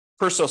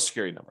per Social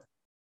Security number.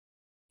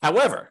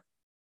 However,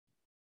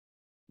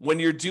 when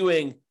you're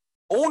doing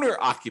owner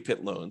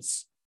occupant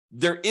loans,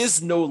 there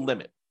is no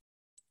limit.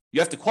 You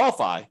have to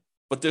qualify,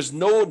 but there's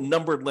no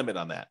numbered limit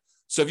on that.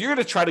 So if you're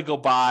going to try to go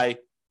buy,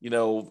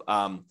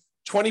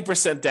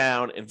 20%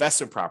 down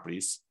investment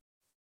properties,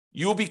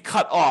 you will be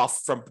cut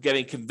off from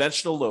getting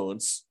conventional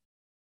loans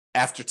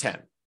after 10.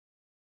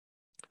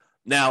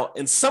 Now,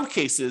 in some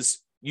cases,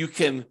 you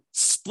can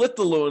split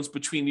the loans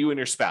between you and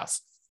your spouse.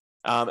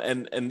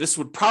 And this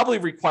would probably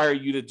require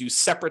you to do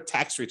separate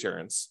tax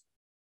returns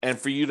and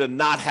for you to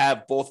not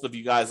have both of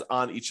you guys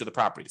on each of the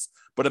properties.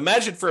 But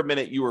imagine for a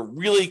minute you were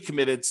really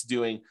committed to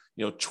doing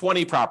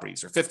 20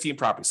 properties or 15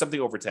 properties,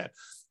 something over 10.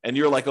 And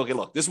you're like, okay,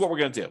 look, this is what we're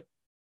going to do.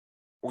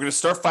 We're going to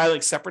start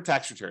filing separate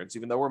tax returns,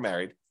 even though we're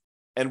married.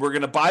 And we're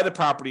going to buy the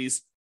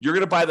properties. You're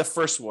going to buy the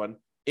first one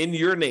in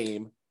your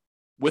name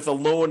with a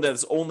loan that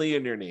is only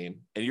in your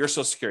name and your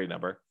Social Security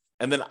number.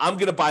 And then I'm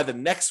going to buy the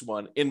next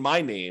one in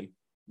my name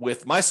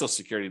with my Social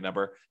Security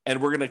number.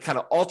 And we're going to kind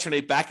of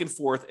alternate back and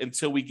forth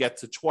until we get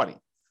to 20.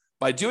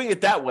 By doing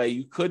it that way,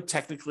 you could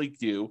technically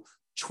do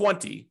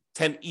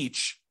 10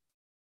 each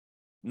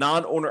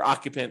non-owner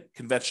occupant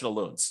conventional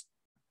loans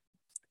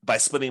by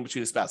splitting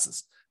between the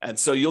spouses. And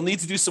so you'll need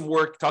to do some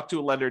work, talk to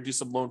a lender, do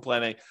some loan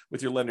planning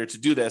with your lender to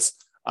do this.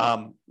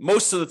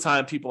 Most of the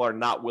time, people are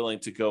not willing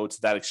to go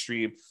to that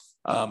extreme.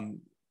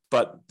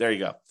 But there you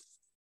go.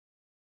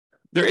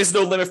 There is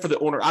no limit for the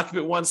owner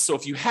occupant ones. So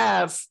if you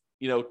have,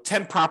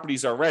 10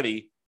 properties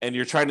already and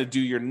you're trying to do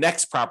your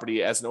next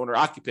property as an owner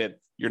occupant,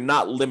 you're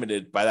not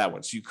limited by that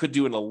one. So you could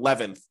do an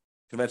 11th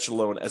conventional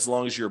loan as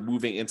long as you're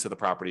moving into the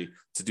property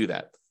to do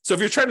that. So if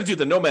you're trying to do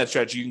the Nomad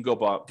strategy, you can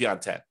go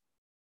beyond 10.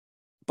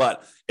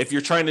 But if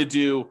you're trying to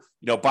do,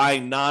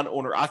 buying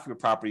non-owner occupant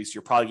properties,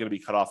 you're probably going to be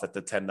cut off at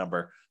the 10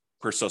 number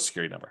per Social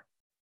Security number.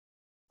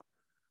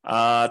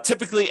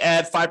 Typically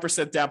add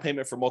 5% down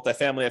payment for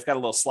multifamily. I've got a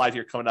little slide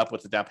here coming up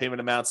with the down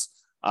payment amounts.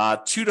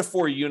 2 to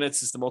 4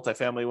 units is the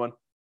multifamily one.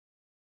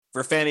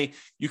 For Fannie,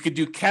 you could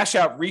do cash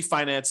out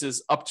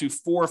refinances up to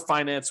 4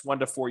 finance 1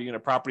 to 4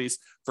 unit properties.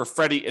 For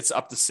Freddie, it's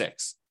up to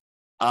 6.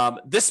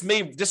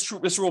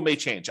 This rule may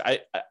change.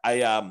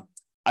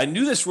 I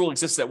knew this rule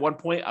existed at one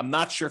point. I'm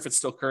not sure if it's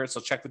still current, so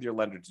check with your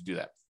lender to do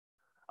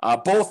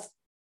that. Both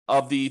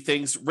of the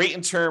things, rate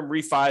and term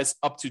refis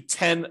up to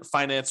 10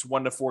 finance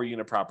 1 to 4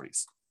 unit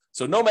properties.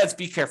 So nomads,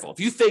 be careful. If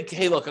you think,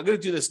 hey, look, I'm going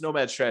to do this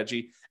nomad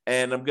strategy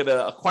and I'm going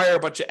to acquire a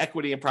bunch of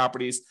equity in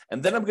properties,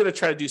 and then I'm going to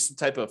try to do some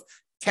type of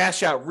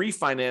cash out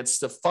refinance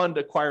to fund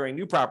acquiring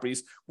new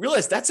properties,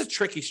 realize that's a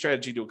tricky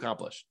strategy to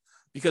accomplish.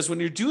 Because when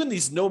you're doing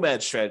these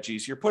nomad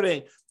strategies, you're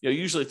putting,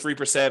 usually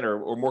 3%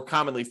 or more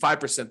commonly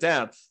 5%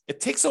 down.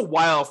 It takes a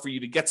while for you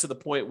to get to the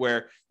point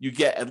where you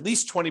get at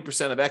least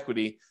 20% of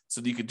equity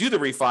so that you can do the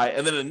refi,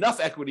 and then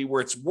enough equity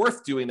where it's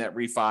worth doing that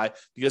refi,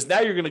 because now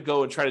you're going to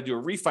go and try to do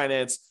a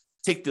refinance,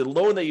 take the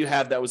loan that you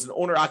have that was an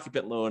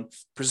owner-occupant loan,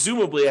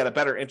 presumably at a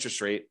better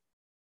interest rate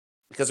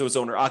because it was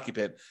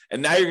owner-occupant,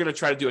 and now you're going to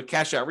try to do a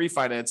cash-out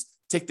refinance,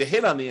 take the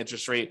hit on the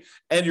interest rate,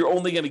 and you're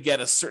only going to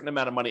get a certain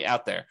amount of money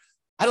out there.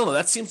 I don't know.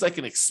 That seems like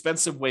an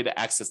expensive way to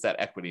access that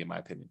equity, in my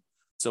opinion.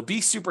 So be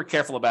super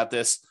careful about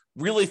this.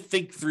 Really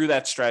think through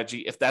that strategy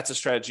if that's a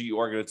strategy you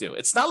are going to do.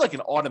 It's not like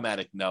an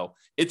automatic no.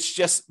 It's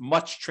just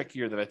much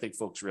trickier than I think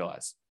folks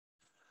realize.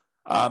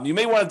 You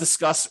may want to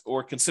discuss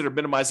or consider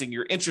minimizing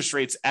your interest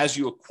rates as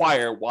you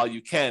acquire while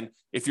you can,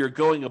 if you're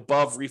going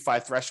above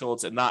refi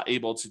thresholds and not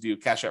able to do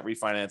cash out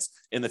refinance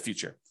in the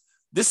future.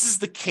 This is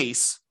the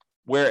case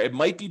where it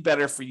might be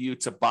better for you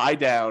to buy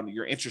down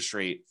your interest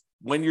rate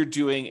when you're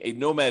doing a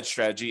nomad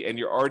strategy and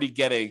you're already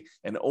getting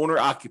an owner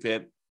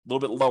occupant, a little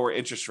bit lower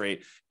interest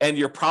rate, and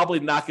you're probably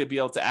not going to be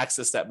able to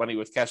access that money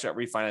with cash out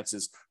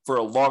refinances for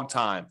a long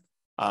time.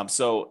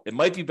 So it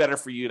might be better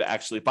for you to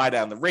actually buy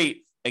down the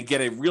rate and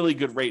get a really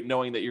good rate,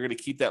 knowing that you're going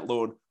to keep that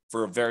loan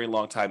for a very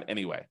long time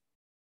anyway.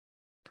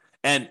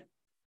 And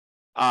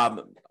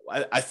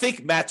I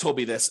think Matt told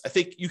me this. I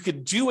think you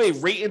could do a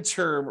rate and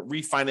term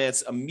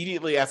refinance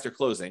immediately after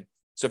closing.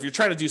 So if you're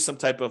trying to do some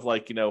type of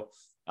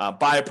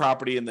buy a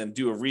property and then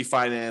do a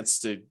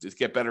refinance to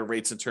get better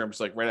rates and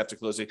terms right after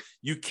closing,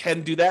 you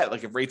can do that.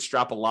 Like if rates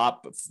drop a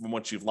lot from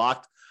what you've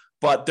locked,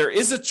 but there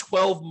is a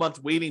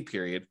 12-month waiting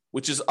period,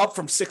 which is up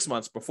from 6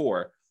 months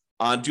before,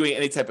 on doing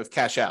any type of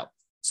cash out.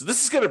 So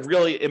this is going to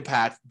really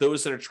impact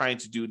those that are trying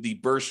to do the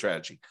BRRRR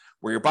strategy,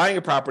 where you're buying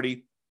a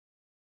property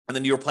and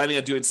then you're planning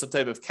on doing some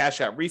type of cash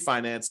out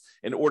refinance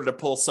in order to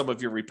pull some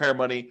of your repair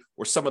money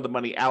or some of the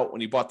money out when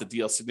you bought the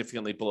deal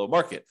significantly below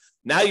market.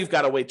 Now you've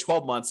got to wait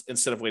 12 months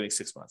instead of waiting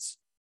 6 months.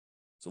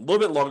 So a little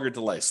bit longer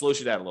delay, slows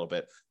you down a little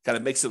bit, kind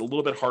of makes it a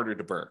little bit harder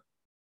to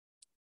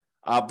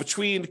BRRRR.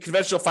 Between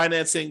conventional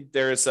financing,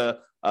 there is a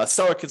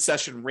seller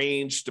concession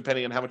range,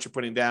 depending on how much you're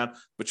putting down,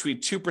 between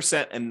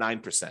 2% and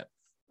 9%.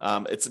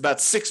 It's about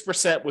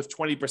 6% with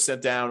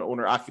 20% down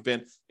owner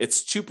occupant.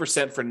 It's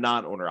 2% for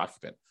non-owner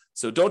occupant.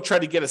 So don't try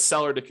to get a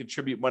seller to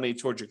contribute money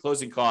towards your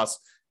closing costs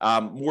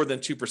more than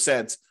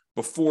 2%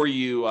 before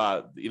you,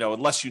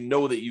 unless you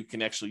know that you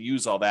can actually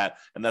use all that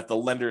and that the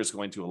lender is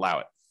going to allow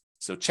it.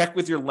 So check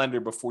with your lender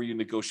before you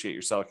negotiate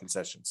your seller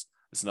concessions.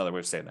 That's another way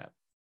of saying that.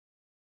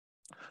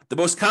 The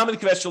most common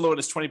conventional loan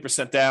is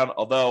 20% down,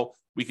 although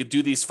we could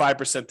do these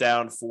 5%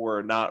 down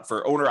for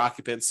owner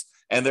occupants,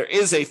 and there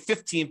is a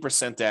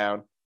 15%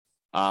 down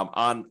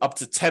on up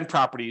to 10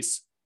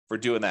 properties for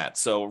doing that.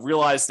 So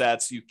realize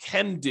that you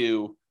can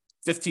do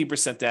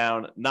 15%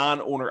 down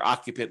non-owner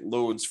occupant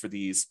loans for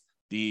these.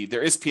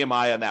 There is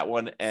PMI on that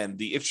one, and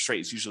the interest rate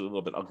is usually a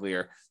little bit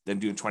uglier than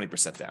doing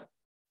 20% down.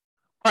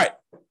 All right,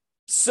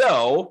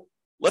 so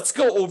let's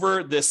go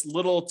over this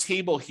little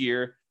table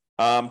here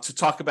to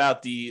talk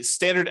about the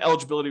standard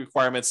eligibility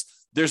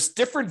requirements. There's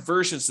different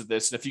versions of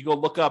this, and if you go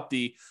look up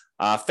the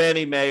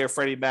Fannie Mae or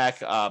Freddie Mac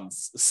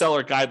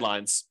seller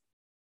guidelines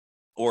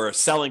or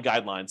selling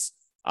guidelines,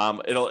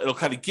 it'll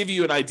kind of give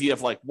you an idea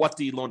of what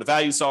the loan to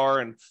values are,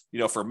 and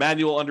for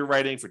manual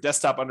underwriting, for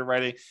desktop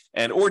underwriting,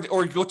 and or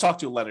go talk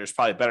to a lender is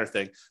probably a better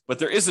thing. But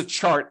there is a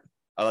chart,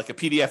 like a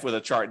PDF with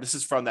a chart. This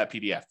is from that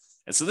PDF,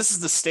 and so this is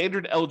the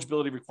standard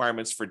eligibility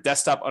requirements for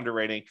desktop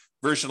underwriting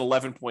version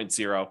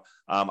 11.0.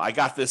 I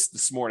got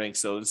this morning,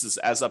 so this is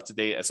as up to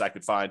date as I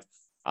could find,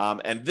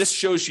 and this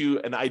shows you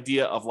an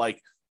idea of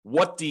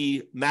what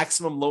the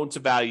maximum loan to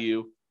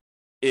value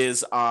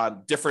is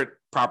on different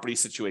property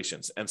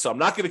situations. And so I'm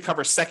not going to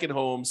cover second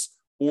homes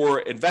or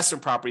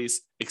investment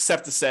properties,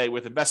 except to say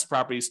with investment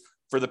properties,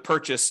 for the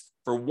purchase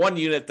for one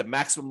unit, the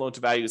maximum loan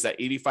to value is at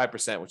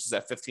 85%, which is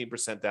that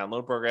 15% down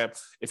loan program.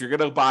 If you're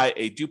going to buy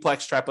a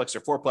duplex, triplex, or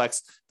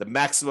fourplex,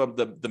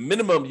 the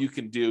minimum you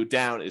can do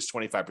down is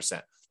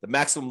 25%. The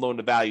maximum loan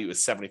to value is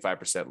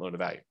 75% loan to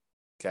value.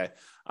 Okay.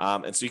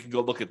 And so you can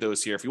go look at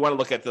those here. If you want to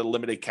look at the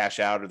limited cash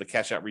out or the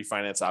cash out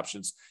refinance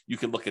options, you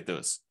can look at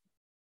those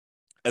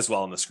as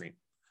well on the screen.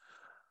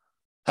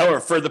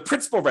 However, for the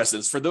principal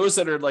residents, for those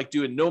that are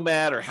doing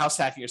nomad or house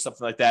hacking or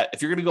something like that,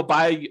 if you're going to go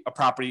buy a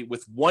property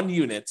with one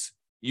unit,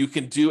 you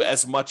can do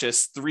as much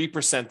as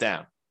 3%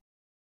 down.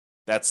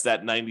 That's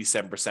that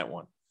 97%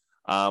 one.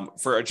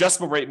 For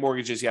adjustable rate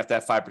mortgages, you have to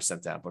have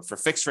 5% down. But for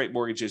fixed rate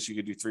mortgages, you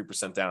could do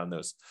 3% down on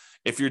those.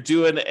 If you're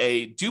doing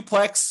a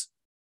duplex,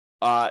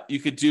 you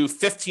could do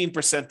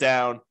 15%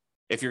 down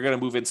if you're going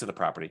to move into the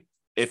property.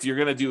 If you're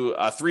going to do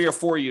 3 or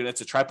 4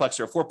 units, a triplex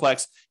or a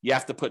fourplex, you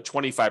have to put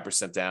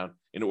 25% down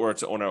in order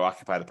to own or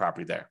occupy the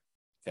property there.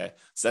 Okay,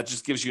 so that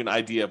just gives you an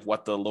idea of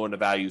what the loan to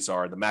values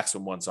are, the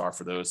maximum ones are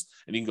for those,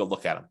 and you can go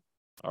look at them.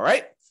 All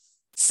right.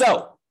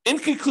 So in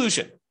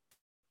conclusion,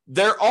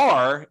 there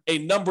are a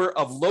number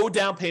of low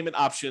down payment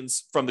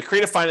options from the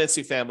creative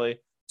financing family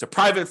to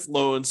private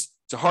loans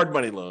to hard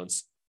money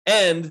loans.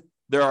 And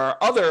there are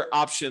other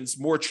options,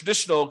 more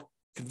traditional,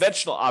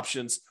 conventional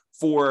options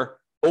for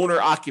owner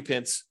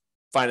occupant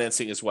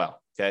financing as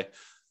well. Okay.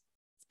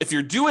 If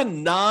you're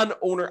doing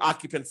non-owner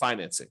occupant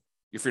financing,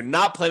 if you're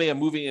not planning on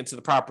moving into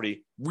the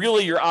property,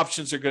 really your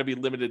options are going to be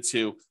limited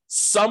to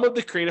some of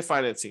the creative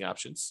financing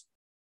options,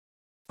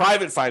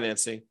 private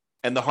financing,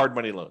 and the hard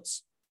money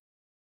loans.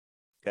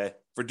 Okay,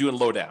 for doing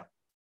low down.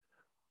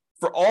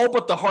 For all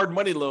but the hard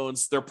money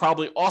loans, there are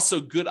probably also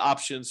good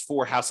options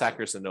for house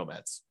hackers and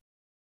nomads.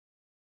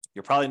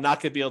 You're probably not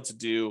going to be able to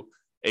do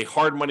a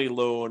hard money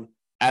loan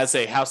as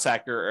a house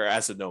hacker or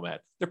as a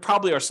nomad. There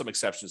probably are some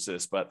exceptions to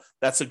this, but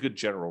that's a good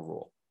general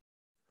rule.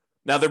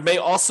 Now, there may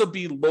also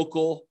be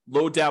local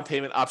low down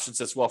payment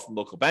options as well from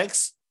local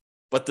banks,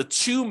 but the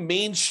two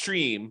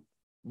mainstream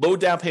low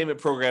down payment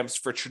programs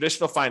for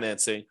traditional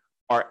financing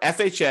are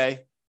FHA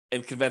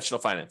and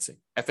conventional financing.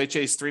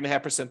 FHA is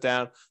 3.5%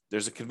 down.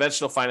 There's a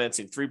conventional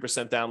financing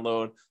 3% down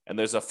loan, and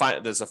there's a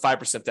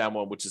 5% down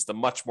one, which is the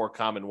much more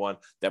common one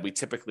that we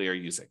typically are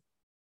using.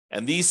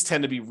 And these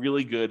tend to be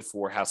really good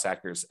for house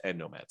hackers and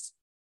nomads.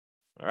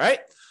 All right,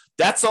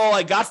 that's all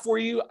I got for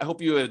you. I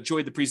hope you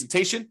enjoyed the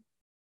presentation.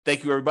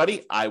 Thank you,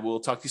 everybody. I will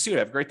talk to you soon.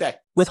 Have a great day.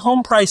 With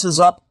home prices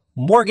up,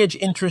 mortgage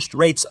interest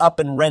rates up,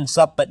 and rents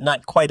up, but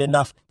not quite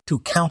enough to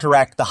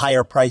counteract the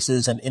higher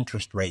prices and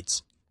interest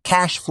rates,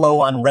 cash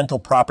flow on rental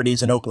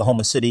properties in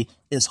Oklahoma City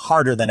is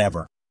harder than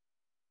ever.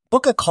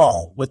 Book a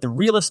call with the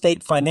Real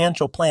Estate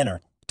Financial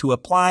Planner to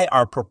apply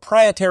our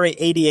proprietary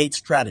 88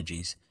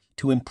 strategies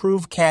to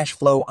improve cash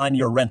flow on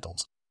your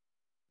rentals.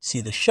 See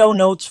the show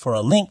notes for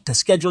a link to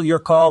schedule your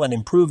call and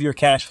improve your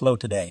cash flow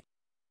today.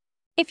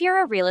 If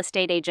you're a real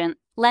estate agent,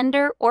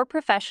 lender, or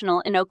professional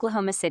in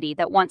Oklahoma City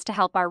that wants to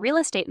help our real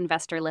estate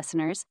investor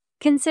listeners,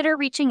 consider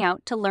reaching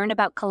out to learn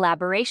about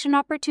collaboration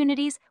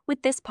opportunities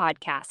with this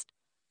podcast.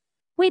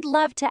 We'd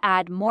love to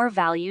add more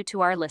value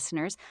to our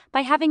listeners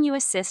by having you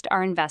assist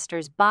our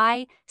investors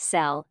buy,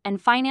 sell, and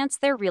finance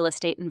their real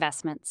estate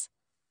investments.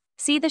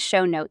 See the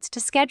show notes to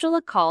schedule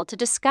a call to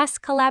discuss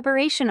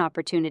collaboration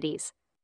opportunities.